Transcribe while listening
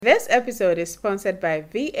This episode is sponsored by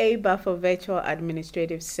VA Buffer Virtual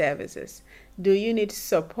Administrative Services. Do you need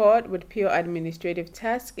support with pure administrative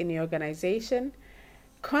tasks in your organization?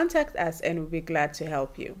 Contact us and we'll be glad to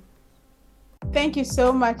help you. Thank you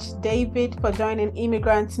so much, David, for joining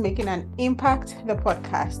Immigrants Making an Impact, the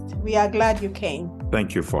podcast. We are glad you came.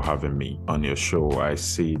 Thank you for having me on your show. I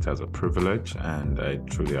see it as a privilege and I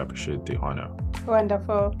truly appreciate the honor.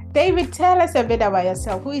 Wonderful. David, tell us a bit about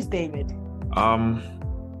yourself. Who is David?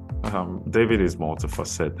 David is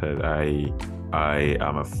multifaceted. I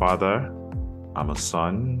am a father, I'm a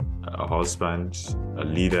son, a husband, a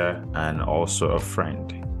leader, and also a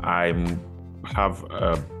friend. I have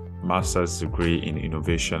a master's degree in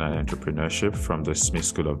innovation and entrepreneurship from the Smith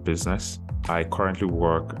School of Business. I currently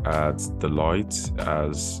work at Deloitte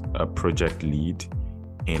as a project lead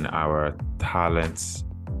in our talent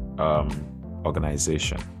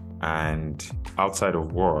organization. And outside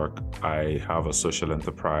of work, I have a social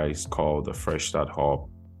enterprise called the Fresh Start Hub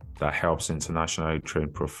that helps internationally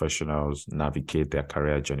trained professionals navigate their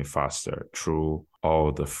career journey faster through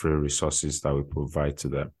all the free resources that we provide to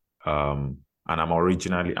them. And I'm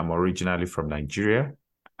originally from Nigeria,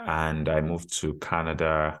 and I moved to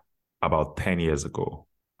Canada about 10 years ago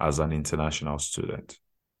as an international student.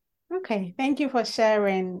 Okay, thank you for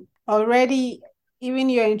sharing. Already, even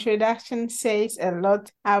your introduction says a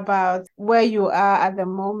lot about where you are at the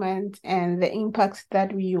moment and the impact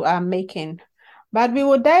that you are making. But we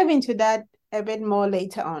will dive into that a bit more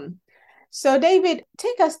later on. So, David,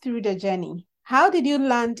 take us through the journey. How did you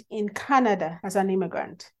land in Canada as an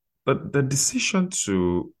immigrant? But the decision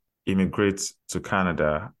to immigrate to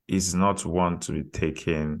Canada is not one to be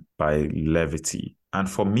taken by levity. And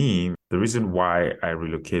for me, the reason why I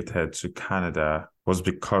relocated to Canada was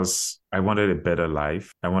because I wanted a better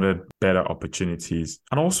life. I wanted better opportunities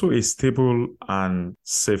and also a stable and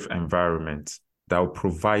safe environment that will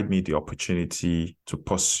provide me the opportunity to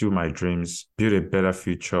pursue my dreams, build a better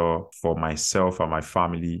future for myself and my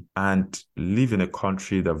family, and live in a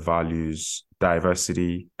country that values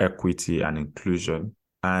diversity, equity, and inclusion.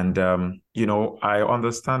 And, I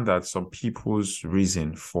understand that some people's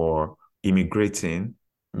reason for immigrating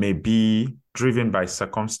may be driven by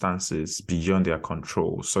circumstances beyond their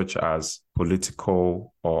control, such as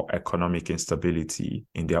political or economic instability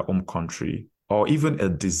in their home country, or even a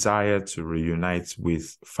desire to reunite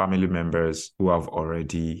with family members who have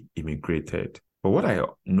already immigrated. But what I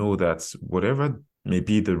know that whatever may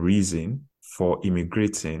be the reason for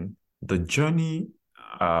immigrating, the journey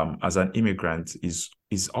as an immigrant is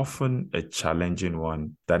often a challenging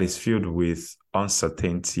one that is filled with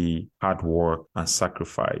uncertainty, hard work, and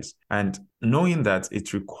sacrifice. And knowing that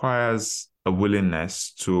it requires a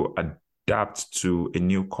willingness to adapt to a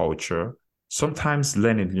new culture, sometimes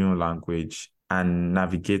learn a new language, and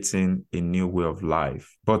navigating a new way of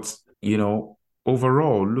life. But,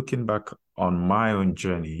 overall, looking back on my own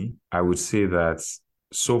journey, I would say that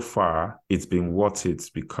so far it's been worth it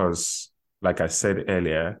because, like I said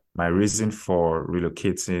earlier, my reason for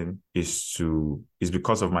relocating is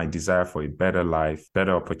because of my desire for a better life,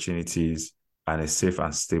 better opportunities, and a safe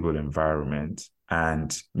and stable environment.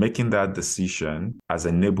 And making that decision has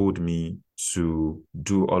enabled me to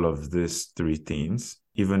do all of these three things,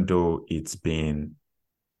 even though it's been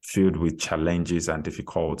filled with challenges and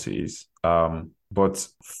difficulties. But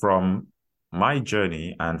from my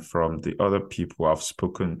journey and from the other people I've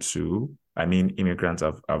spoken to, immigrants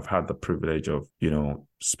I've had the privilege of,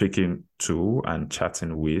 speaking to and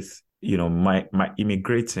chatting with, my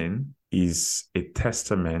immigrating is a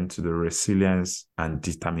testament to the resilience and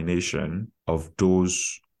determination of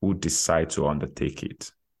those who decide to undertake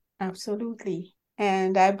it. Absolutely.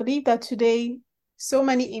 And I believe that today, so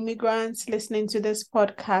many immigrants listening to this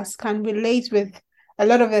podcast can relate with a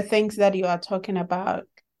lot of the things that you are talking about.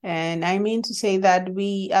 And I mean to say that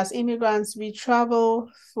we, as immigrants, we travel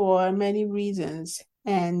for many reasons.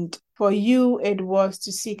 And for you, it was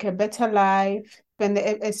to seek a better life and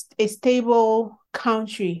a stable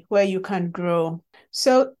country where you can grow.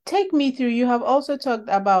 So take me through. You have also talked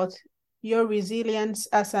about your resilience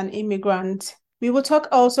as an immigrant. We will talk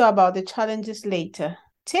also about the challenges later.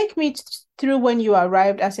 Take me through when you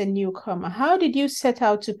arrived as a newcomer. How did you set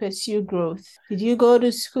out to pursue growth? Did you go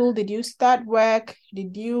to school? Did you start work?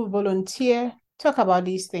 Did you volunteer? Talk about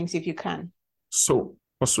these things if you can. So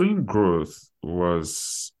pursuing growth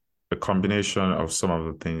was a combination of some of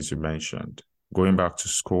the things you mentioned. Going back to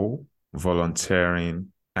school,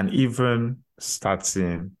 volunteering, and even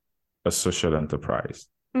starting a social enterprise.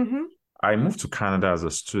 Mm-hmm. I moved to Canada as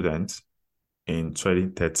a student in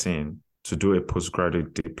 2013 to do a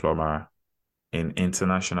postgraduate diploma in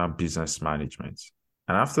international business management.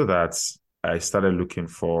 And after that, I started looking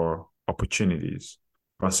for opportunities,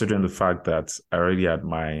 considering the fact that I already had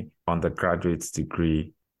my undergraduate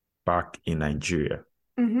degree back in Nigeria.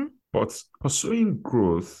 Mm-hmm. But pursuing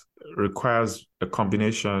growth requires a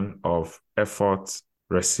combination of effort,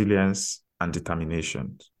 resilience, and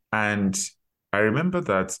determination. And I remember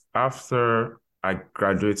that after I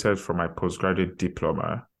graduated from my postgraduate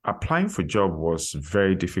diploma, applying for job was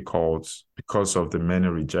very difficult because of the many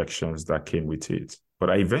rejections that came with it. But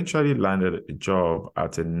I eventually landed a job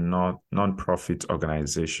at a non-profit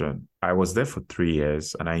organization. I was there for 3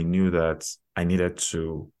 years and I knew that I needed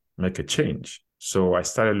to make a change. So I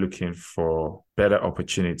started looking for better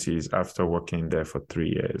opportunities after working there for 3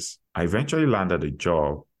 years. I eventually landed a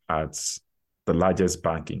job at the largest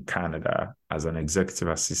bank in Canada as an executive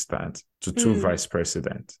assistant to two vice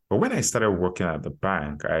presidents. But when I started working at the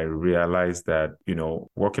bank, I realized that,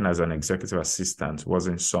 working as an executive assistant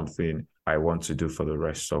wasn't something I want to do for the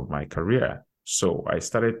rest of my career. So I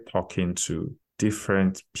started talking to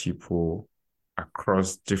different people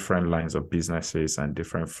across different lines of businesses and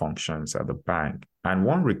different functions at the bank. And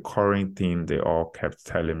one recurring thing they all kept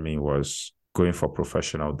telling me was going for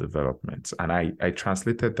professional development. And I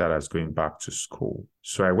translated that as going back to school.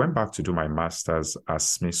 So I went back to do my master's at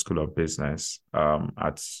Smith School of Business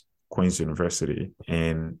at Queen's University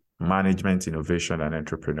in management, innovation, and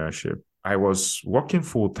entrepreneurship. I was working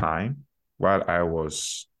full-time while I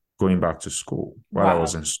was going back to school, while I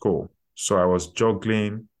was in school. So I was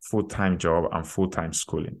juggling full-time job and full-time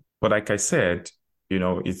schooling. But like I said,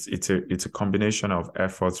 it's a combination of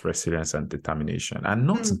efforts, resilience, and determination, and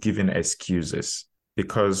not giving excuses,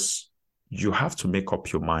 because you have to make up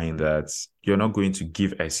your mind that you're not going to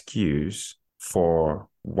give excuse for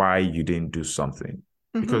why you didn't do something.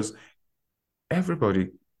 Because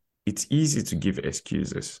it's easy to give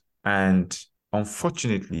excuses. And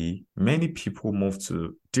unfortunately, many people move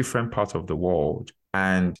to different parts of the world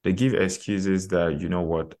and they give excuses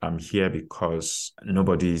that, I'm here because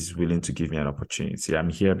nobody is willing to give me an opportunity. I'm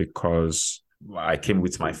here because I came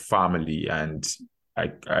with my family and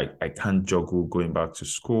I can't juggle going back to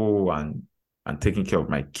school and taking care of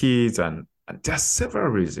my kids. And there are several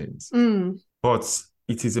reasons. But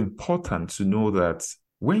it is important to know that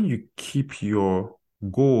when you keep your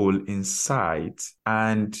goal in sight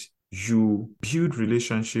and you build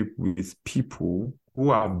relationship with people who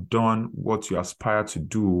have done what you aspire to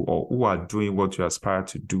do or who are doing what you aspire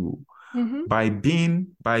to do, by being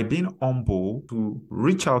humble to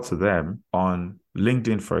reach out to them on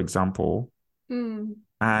LinkedIn, for example,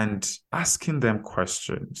 and asking them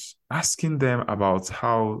questions, asking them about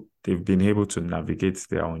how they've been able to navigate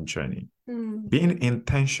their own journey, being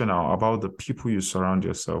intentional about the people you surround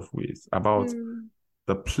yourself with, about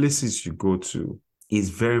the places you go to, is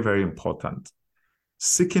very, very important.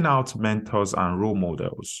 Seeking out mentors and role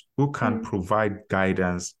models who can provide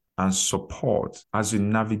guidance and support as you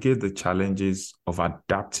navigate the challenges of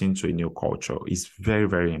adapting to a new culture is very,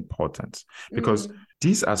 very important, because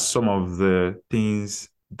these are some of the things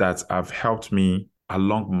that have helped me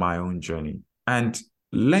along my own journey. And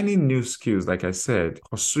learning new skills, like I said,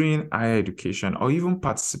 pursuing higher education, or even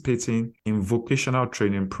participating in vocational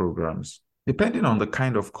training programs, depending on the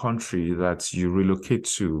kind of country that you relocate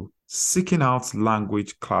to, seeking out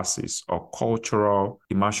language classes or cultural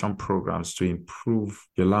immersion programs to improve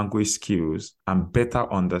your language skills and better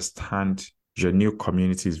understand your new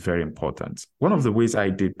community is very important. One of the ways I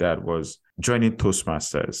did that was joining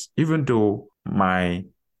Toastmasters. Even though my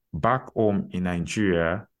back home in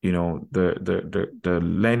Nigeria, the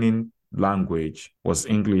learning language was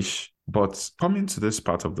English, but coming to this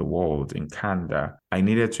part of the world in Canada, I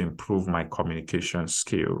needed to improve my communication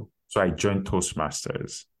skill. So I joined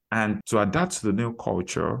Toastmasters. And to adapt to the new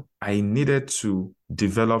culture, I needed to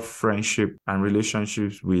develop friendship and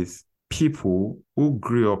relationships with people who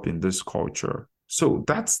grew up in this culture. So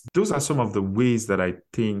those are some of the ways that I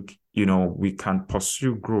think, we can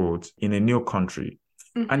pursue growth in a new country.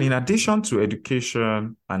 And in addition to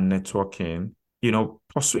education and networking,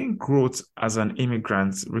 pursuing growth as an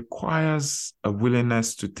immigrant requires a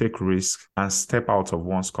willingness to take risks and step out of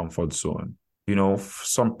one's comfort zone.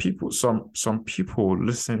 Some people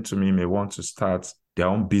listening to me may want to start their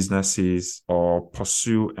own businesses or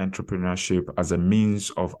pursue entrepreneurship as a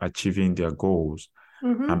means of achieving their goals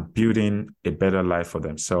and building a better life for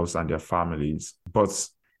themselves and their families. But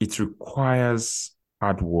it requires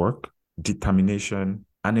hard work, determination,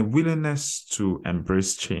 and a willingness to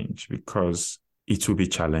embrace change, because it will be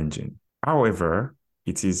challenging. However,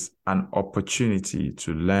 it is an opportunity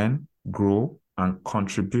to learn, grow, and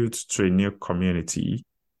contribute to a new community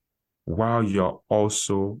while you're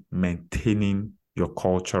also maintaining your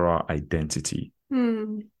cultural identity.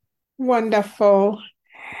 Wonderful.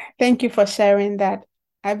 Thank you for sharing that.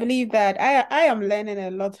 I believe that I am learning a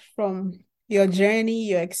lot from your journey,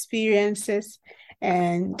 your experiences,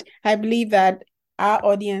 and I believe that our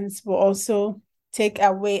audience will also take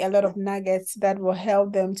away a lot of nuggets that will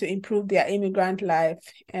help them to improve their immigrant life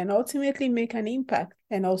and ultimately make an impact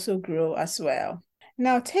and also grow as well.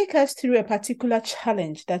 Now, take us through a particular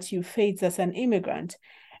challenge that you faced as an immigrant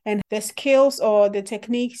and the skills or the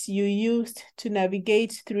techniques you used to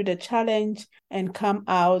navigate through the challenge and come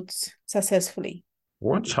out successfully.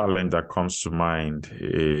 One challenge that comes to mind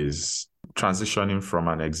is transitioning from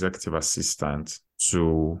an executive assistant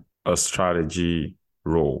to a strategy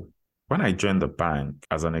role. When I joined the bank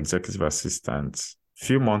as an executive assistant, a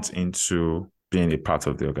few months into being a part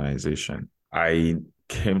of the organization, I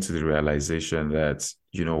came to the realization that,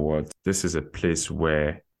 you know what, this is a place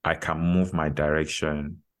where I can move my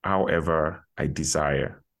direction however I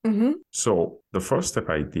desire. Mm-hmm. So the first step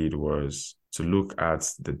I did was to look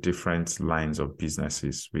at the different lines of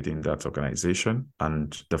businesses within that organization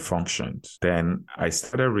and the functions. Then I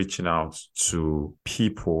started reaching out to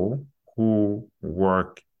people who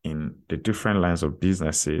work in the different lines of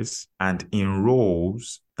businesses and in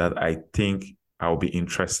roles that I think I'll be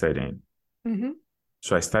interested in. Mm-hmm.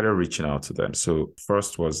 So I started reaching out to them. So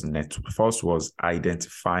first was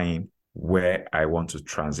identifying where I want to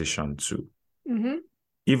transition to. Mm-hmm.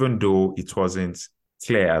 Even though it wasn't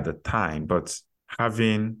clear at the time, but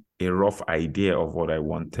having a rough idea of what I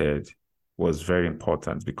wanted was very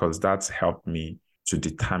important because that's helped me to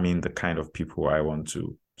determine the kind of people I want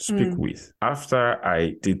to speak with. After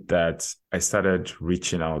I did that, I started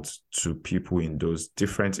reaching out to people in those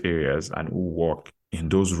different areas and who work in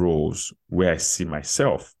those roles where I see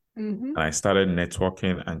myself. Mm-hmm. And I started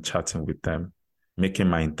networking and chatting with them, making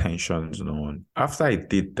my intentions known. After I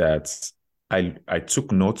did that, I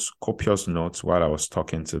took notes, copious notes while I was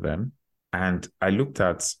talking to them. And I looked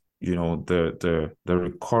at, the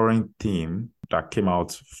recurring theme that came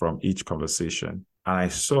out from each conversation. And I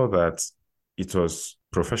saw that it was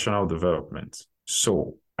professional development.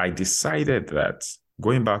 So I decided that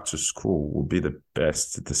going back to school would be the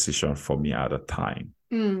best decision for me at the time.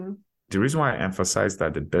 The reason why I emphasize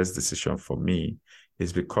that the best decision for me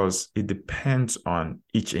is because it depends on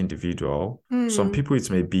each individual. Some people, it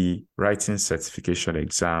may be writing certification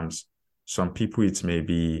exams. Some people, it may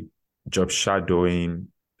be job shadowing.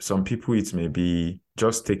 Some people, it may be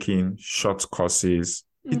just taking short courses.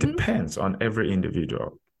 It depends on every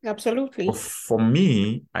individual. Absolutely. But for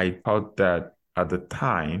me, I thought that at the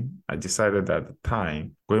time, I decided that at the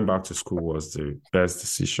time, going back to school was the best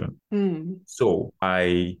decision. So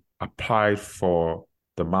I applied for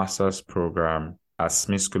the master's program at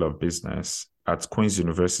Smith School of Business at Queen's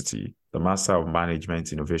University, the Master of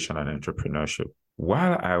Management, Innovation, and Entrepreneurship.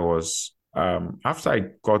 While I was, after I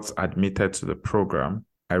got admitted to the program,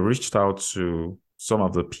 I reached out to some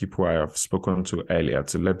of the people I have spoken to earlier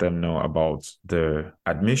to let them know about the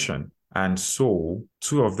admission. And so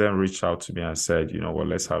 2 of them reached out to me and said,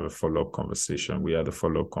 let's have a follow-up conversation. We had a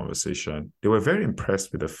follow-up conversation. They were very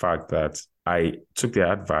impressed with the fact that I took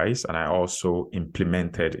their advice and I also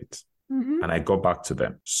implemented it. And I got back to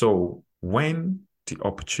them. So when the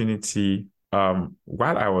opportunity, when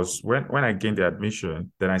I gained the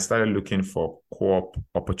admission, then I started looking for co-op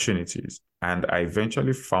opportunities. And I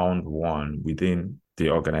eventually found one within the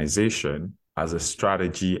organization as a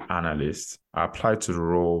strategy analyst. I applied to the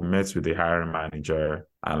role, met with the hiring manager,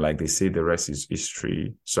 and like they say, the rest is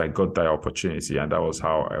history. So I got that opportunity, and that was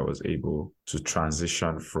how I was able to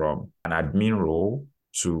transition from an admin role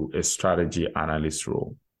to a strategy analyst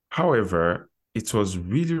role. However, it was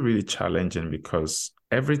really, really challenging because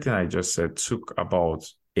everything I just said took about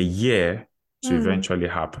a year to eventually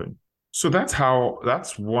happen. So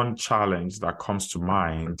that's one challenge that comes to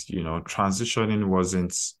mind. Transitioning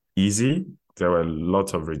wasn't easy. There were a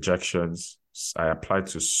lot of rejections. I applied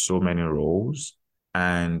to so many roles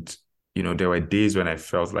and, there were days when I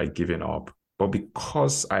felt like giving up. But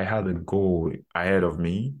because I had a goal ahead of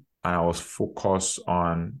me and I was focused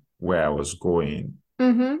on where I was going,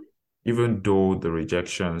 even though the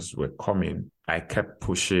rejections were coming, I kept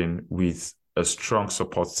pushing with a strong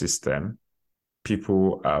support system.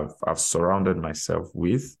 People I've surrounded myself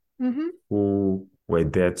with who were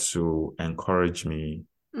there to encourage me,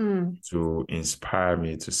 to inspire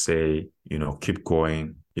me to say, keep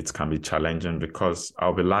going. It can be challenging because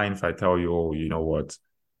I'll be lying if I tell you, oh, you know what,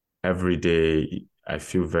 every day I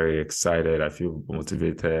feel very excited. I feel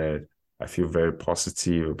motivated. I feel very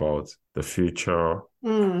positive about the future.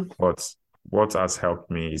 But what has helped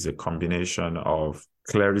me is a combination of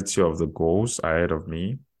clarity of the goals ahead of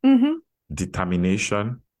me,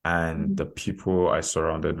 determination, and the people I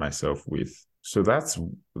surrounded myself with. So that's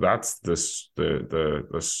the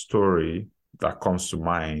story that comes to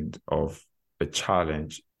mind of a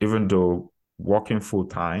challenge, even though working full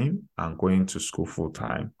time and going to school full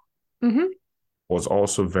time was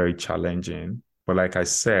also very challenging. But like I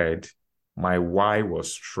said, my why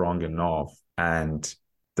was strong enough, and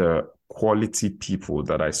the quality people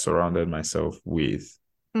that I surrounded myself with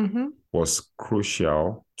was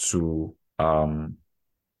crucial to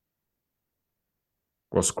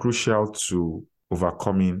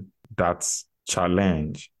overcoming that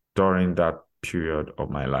challenge during that period of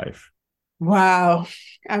my life. Wow,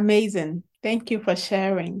 amazing. Thank you for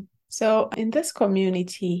sharing. So, in this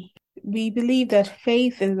community, we believe that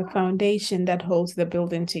faith is the foundation that holds the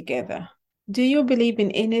building together. Do you believe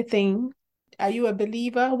in anything? Are you a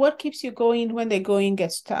believer? What keeps you going when the going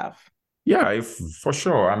gets tough? Yeah, for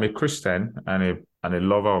sure. I'm a Christian and a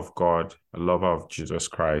lover of God, a lover of Jesus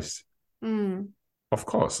Christ. Of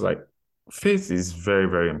course, like faith is very,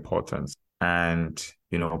 very important. And,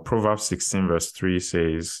 Proverbs 16 verse 3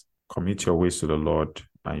 says, commit your ways to the Lord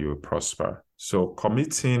and you will prosper. So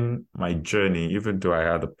committing my journey, even though I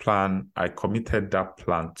had a plan, I committed that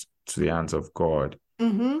plan to the hands of God.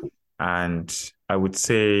 And I would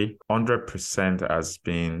say 100% has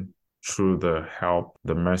been through the help,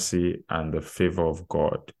 the mercy, and the favor of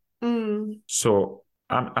God. So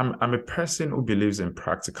I'm a person who believes in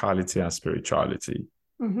practicality and spirituality.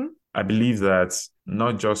 I believe that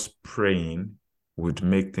not just praying would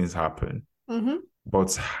make things happen,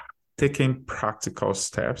 but taking practical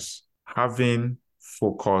steps, having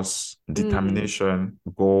focus, determination,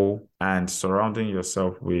 goal, and surrounding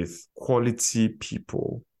yourself with quality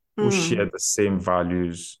people who share the same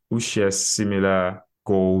values, who share similar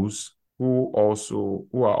goals, who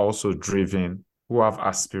are also driven, who have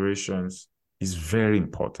aspirations, is very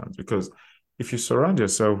important. Because if you surround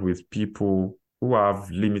yourself with people who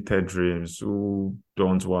have limited dreams, who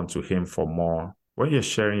don't want to aim for more, when you're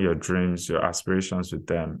sharing your dreams, your aspirations with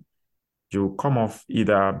them, you come off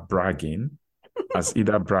either bragging,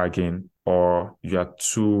 or you're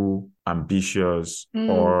too ambitious,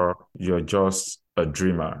 or you're just a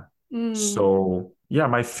dreamer. So yeah,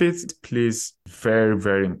 my faith plays very,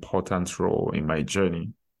 very important role in my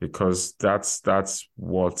journey, because that's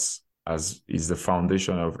what is the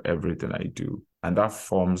foundation of everything I do. And that's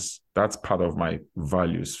part of my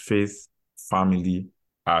values. Faith, family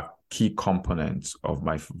are key components of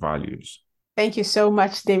my values. Thank you so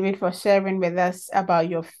much, David, for sharing with us about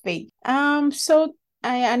your faith. So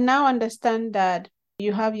I now understand that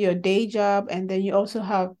you have your day job and then you also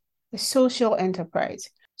have a social enterprise.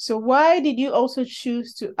 So why did you also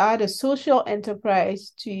choose to add a social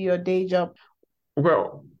enterprise to your day job?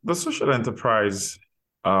 Well, the social enterprise,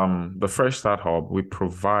 the Fresh Start Hub, we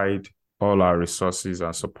provide all our resources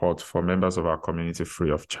and support for members of our community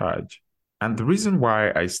free of charge. And the reason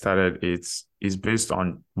why I started it is based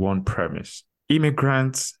on one premise.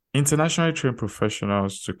 Immigrants, internationally trained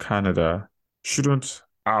professionals to Canada shouldn't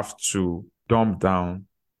have to dumb down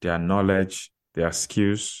their knowledge, their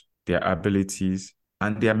skills, their abilities,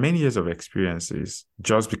 and their many years of experiences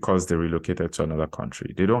just because they relocated to another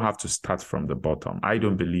country. They don't have to start from the bottom. I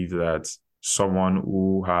don't believe that someone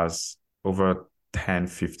who has over 10,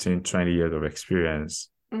 15, 20 years of experience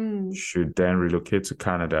should then relocate to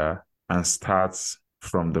Canada and start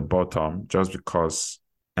from the bottom just because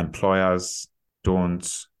employers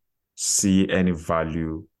don't see any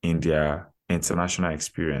value in their international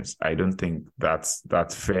experience. I don't think that's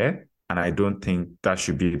fair, and I don't think that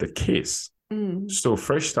should be the case. So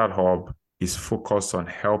Fresh Start Hub is focused on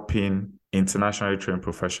helping internationally trained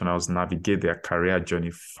professionals navigate their career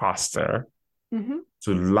journey faster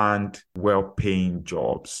to land well-paying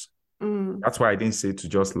jobs. That's why I didn't say to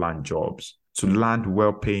just land jobs, to land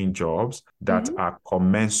well-paying jobs that are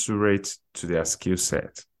commensurate to their skill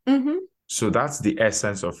set. So that's the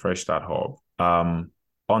essence of Fresh Start Hub.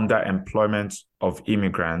 Underemployment of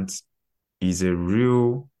immigrants is a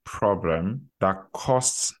real problem that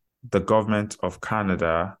costs the government of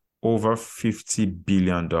Canada over $50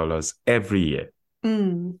 billion every year.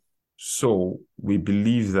 So we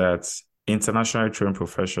believe that internationally trained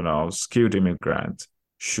professionals, skilled immigrants,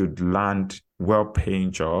 should land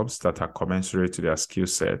well-paying jobs that are commensurate to their skill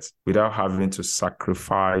sets without having to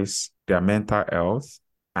sacrifice their mental health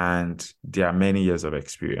and their many years of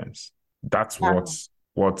experience. That's what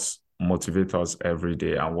motivates us every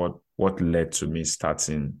day, and what led to me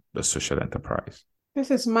starting the social enterprise. This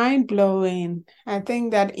is mind-blowing. I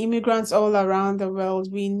think that immigrants all around the world,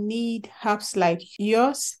 we need hubs like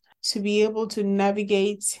yours to be able to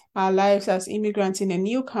navigate our lives as immigrants in a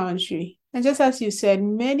new country. And just as you said,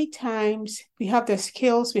 many times we have the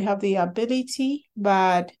skills, we have the ability,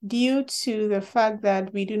 but due to the fact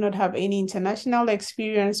that we do not have any international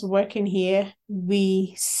experience working here,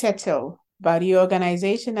 we settle. But your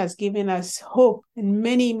organization has given us hope, and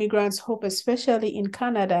many immigrants hope, especially in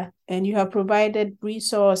Canada, and you have provided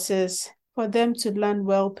resources for them to land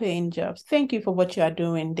well-paying jobs. Thank you for what you are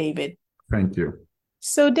doing, David. Thank you.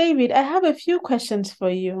 So, David, I have a few questions for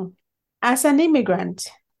you. As an immigrant,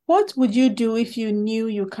 what would you do if you knew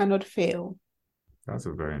you cannot fail? That's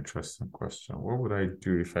a very interesting question. What would I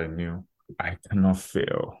do if I knew I cannot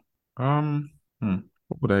fail?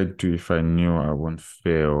 What would I do if I knew I won't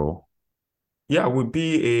fail? Yeah, would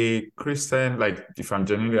be a Christian, like if I'm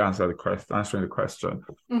genuinely answering the question,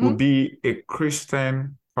 would be a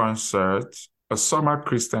Christian concert, a summer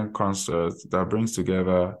Christian concert that brings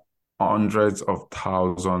together hundreds of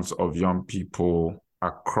thousands of young people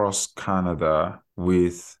across Canada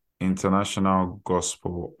with international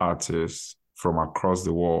gospel artists from across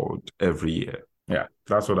the world every year. Yeah,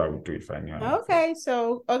 that's what I would do if I knew. Okay,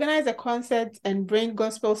 so organize a concert and bring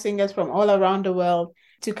gospel singers from all around the world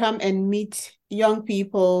to come and meet young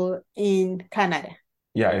people in Canada.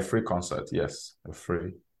 Yeah, a free concert, yes, a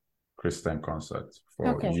free Christian concert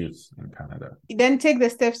for youth in Canada. Then take the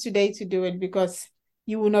steps today to do it because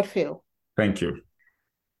you will not fail. Thank you.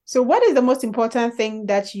 So what is the most important thing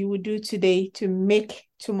that you would do today to make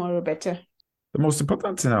tomorrow better? The most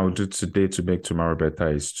important thing I would do today to make tomorrow better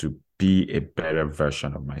is to be a better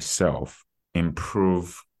version of myself,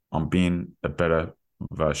 improve on being a better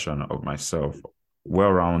version of myself,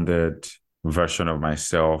 well-rounded version of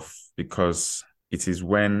myself, because it is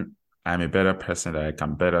when I'm a better person that I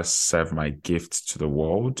can better serve my gift to the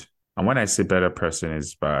world. And when I say better person,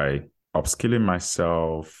 is by upskilling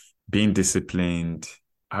myself, being disciplined,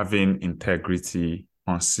 having integrity,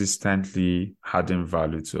 consistently adding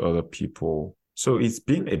value to other people. So it's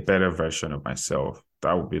being a better version of myself.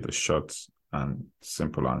 That would be the short and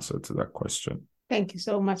simple answer to that question. Thank you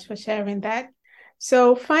so much for sharing that.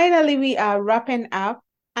 So finally, we are wrapping up.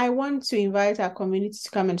 I want to invite our community to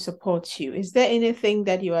come and support you. Is there anything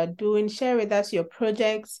that you are doing? Share with us your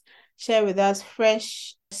projects. Share with us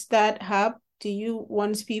Fresh Start Hub. Do you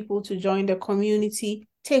want people to join the community?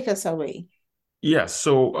 Take us away. Yeah,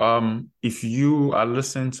 so if you are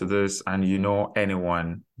listening to this and you know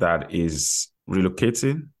anyone that is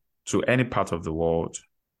relocating to any part of the world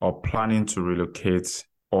or planning to relocate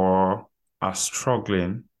or are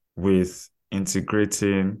struggling with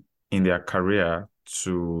integrating in their career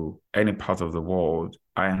to any part of the world,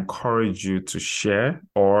 I encourage you to share,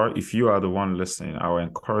 or if you are the one listening, I will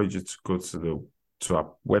encourage you to go to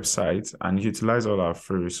our website and utilize all our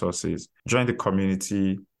free resources. Join the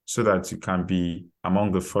community so that you can be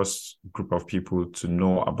among the first group of people to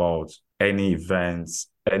know about any events,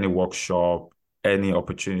 any workshop, any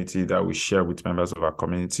opportunity that we share with members of our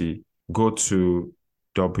community. Go to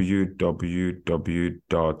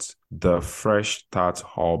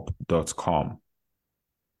www.thefreshstarthub.com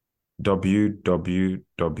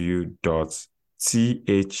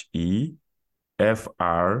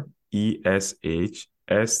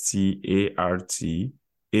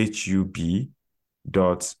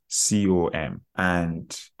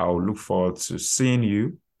and I'll look forward to seeing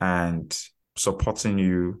you and supporting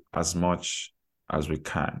you as much as we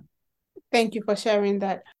can. Thank you for sharing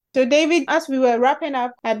that. So David, as we were wrapping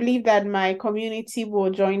up, I believe that my community will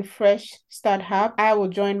join Fresh Start Hub. I will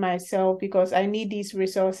join myself because I need these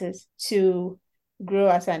resources to grow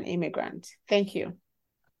as an immigrant. Thank you.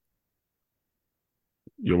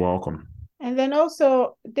 You're welcome. And then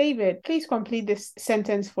also, David, please complete this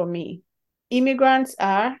sentence for me. Immigrants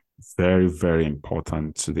are very, very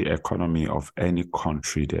important to the economy of any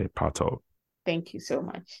country they're part of. Thank you so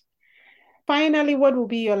much. Finally, what will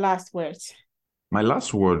be your last words? My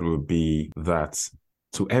last word will be that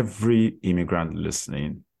to every immigrant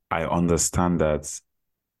listening, I understand that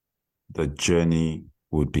the journey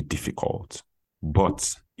would be difficult,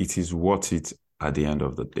 but it is worth it at the end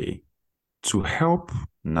of the day. To help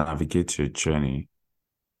navigate your journey,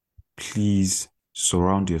 please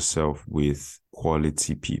surround yourself with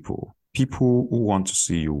quality people, people who want to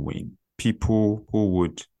see you win, people who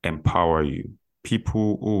would empower you,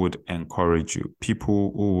 people who would encourage you,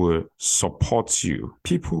 people who will support you,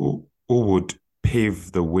 people who would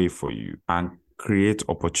pave the way for you and create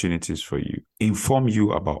opportunities for you, inform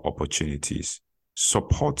you about opportunities,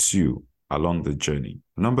 support you along the journey.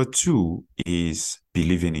 Number 2 is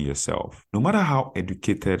believing in yourself. No matter how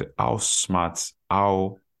educated, how smart,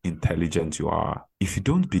 how intelligent you are, if you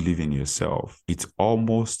don't believe in yourself, it's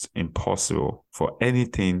almost impossible for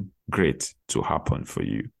anything great to happen for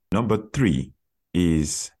you. Number 3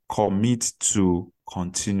 is commit to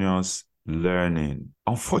continuous learning.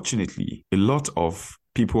 Unfortunately, a lot of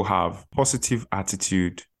people have positive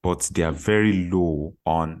attitude, but they are very low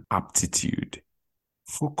on aptitude.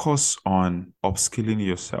 Focus on upskilling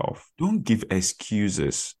yourself. Don't give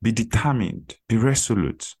excuses. Be determined. Be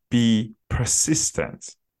resolute. Be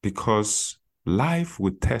persistent, because life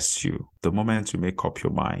will test you the moment you make up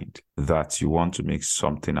your mind that you want to make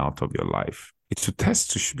something out of your life. It will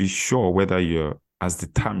test to be sure whether you're as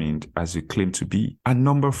determined as you claim to be. And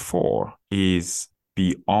number 4 is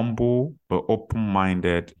be humble, but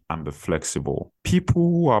open-minded, and be flexible. People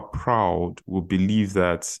who are proud will believe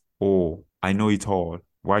that, oh, I know it all.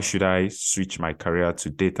 Why should I switch my career to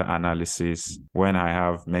data analysis when I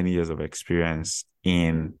have many years of experience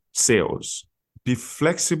in sales? Be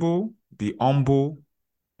flexible, be humble,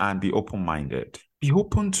 and be open-minded. Be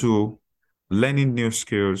open to learning new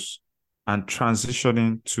skills and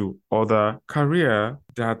transitioning to other careers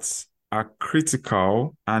that are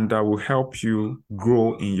critical and that will help you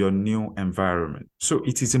grow in your new environment. So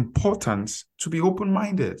it is important to be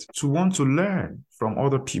open-minded, to want to learn from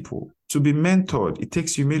other people, to be mentored. It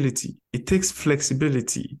takes humility. It takes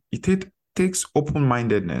flexibility. It takes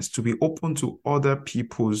open-mindedness, to be open to other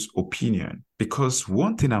people's opinion. Because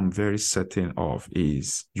one thing I'm very certain of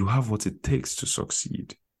is you have what it takes to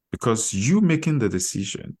succeed. Because you making the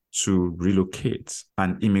decision to relocate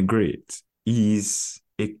and immigrate is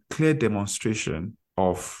a clear demonstration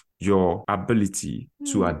of your ability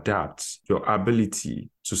to adapt, your ability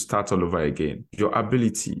to start all over again, your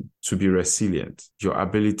ability to be resilient, your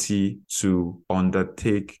ability to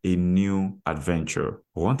undertake a new adventure.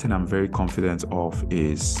 One thing I'm very confident of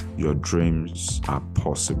is your dreams are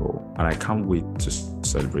possible, and I can't wait to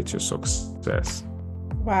celebrate your success.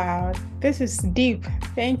 Wow, this is deep.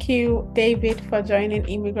 Thank you, David, for joining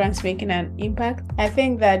Immigrants Making an Impact. I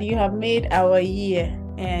think that you have made our year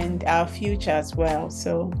and our future as well.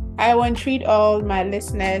 So I want to treat all my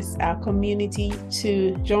listeners, our community,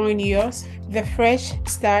 to join yours, the Fresh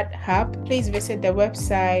Start Hub. Please visit the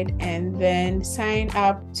website and then sign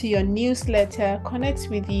up to your newsletter, connect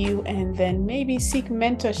with you, and then maybe seek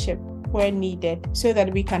mentorship where needed, so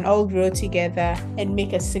that we can all grow together and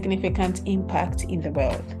make a significant impact in the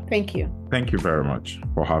world. Thank you. Thank you very much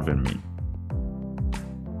for having me.